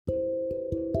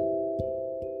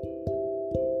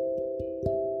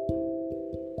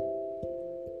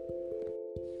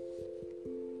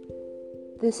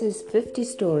This is 50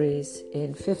 Stories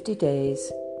in 50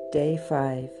 Days, Day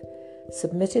 5,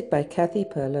 submitted by Kathy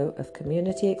Perlow of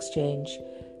Community Exchange,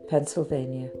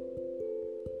 Pennsylvania.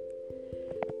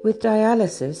 With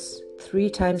dialysis 3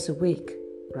 times a week,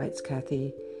 writes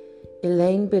Kathy,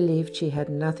 Elaine believed she had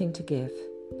nothing to give.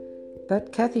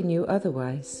 But Kathy knew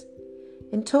otherwise.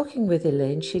 In talking with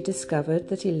Elaine, she discovered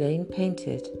that Elaine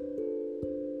painted.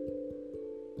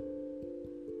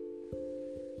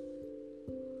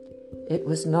 It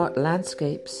was not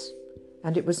landscapes,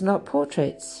 and it was not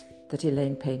portraits that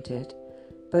Elaine painted,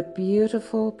 but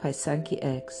beautiful Pysanky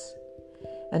eggs.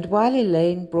 And while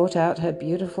Elaine brought out her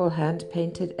beautiful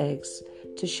hand-painted eggs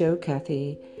to show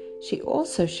Kathy, she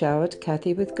also showered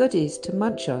Kathy with goodies to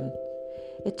munch on.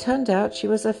 It turned out she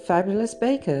was a fabulous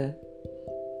baker.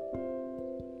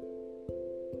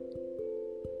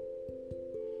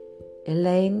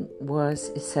 Elaine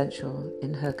was essential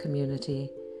in her community,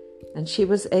 and she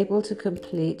was able to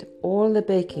complete all the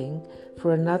baking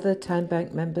for another Time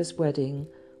Bank member's wedding,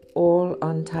 all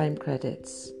on time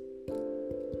credits.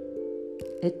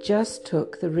 It just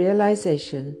took the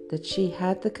realization that she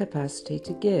had the capacity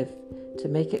to give to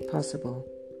make it possible.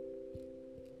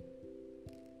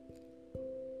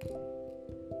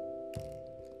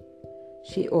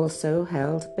 She also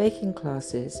held baking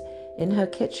classes in her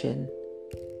kitchen,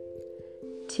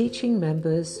 teaching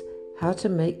members how to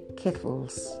make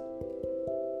kittles.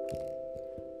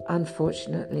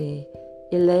 Unfortunately,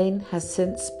 Elaine has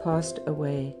since passed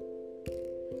away.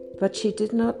 But she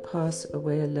did not pass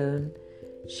away alone.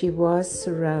 She was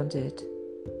surrounded.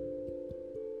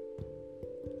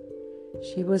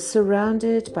 She was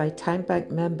surrounded by Time Bank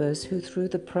members who, through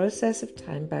the process of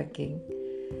time banking,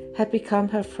 had become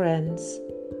her friends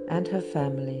and her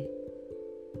family.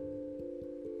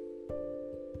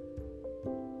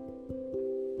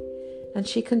 And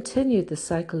she continued the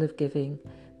cycle of giving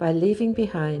by leaving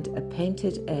behind a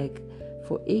painted egg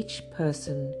for each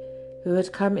person who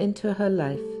had come into her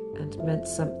life and meant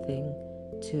something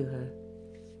to her.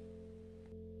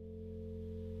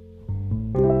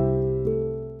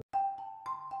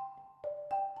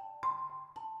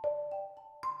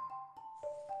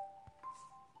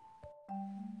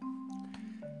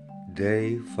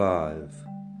 Day 5.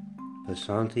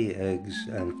 Pysanky Eggs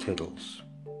and Kittles.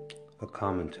 A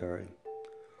commentary.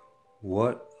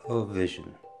 What a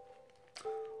vision.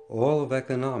 All of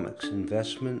economics,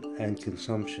 investment, and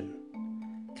consumption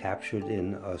captured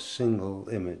in a single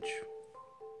image.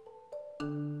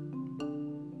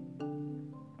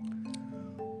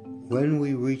 When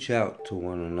we reach out to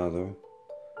one another,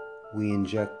 we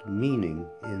inject meaning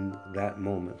in that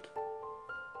moment.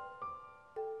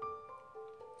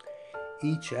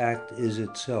 Each act is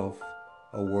itself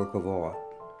a work of art,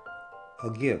 a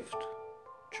gift,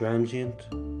 transient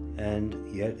and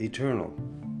yet eternal.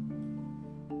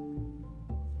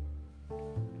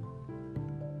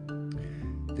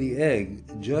 The egg,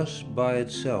 just by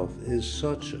itself, is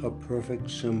such a perfect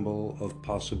symbol of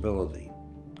possibility,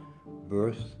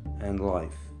 birth and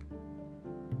life.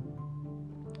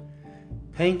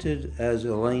 Painted as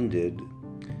Elaine did,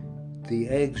 the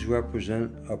eggs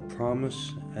represent a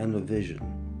promise and a vision.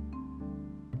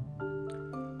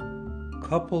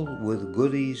 Coupled with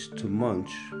goodies to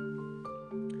munch,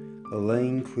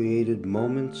 Elaine created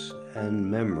moments and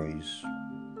memories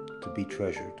to be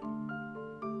treasured.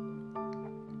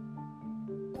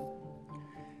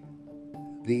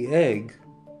 The egg,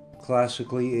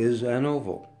 classically, is an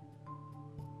oval.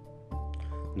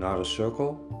 Not a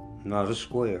circle, not a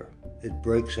square. It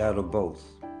breaks out of both.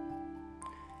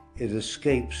 It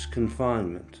escapes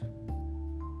confinement.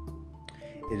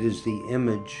 It is the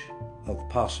image of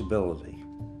possibility.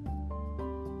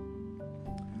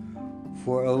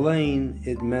 For Elaine,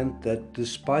 it meant that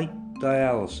despite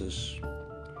dialysis,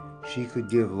 she could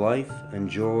give life and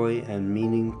joy and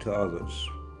meaning to others.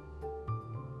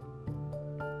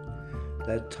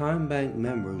 That Time Bank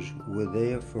members were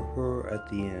there for her at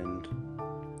the end,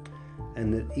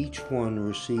 and that each one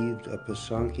received a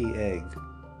Pysanky egg,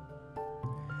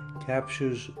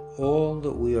 captures all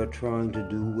that we are trying to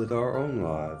do with our own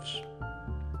lives.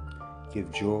 Give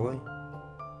joy,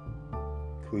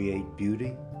 create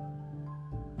beauty,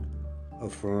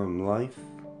 affirm life,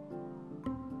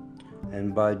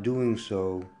 and by doing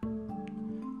so,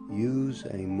 use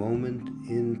a moment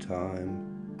in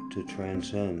time to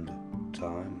transcend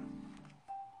time.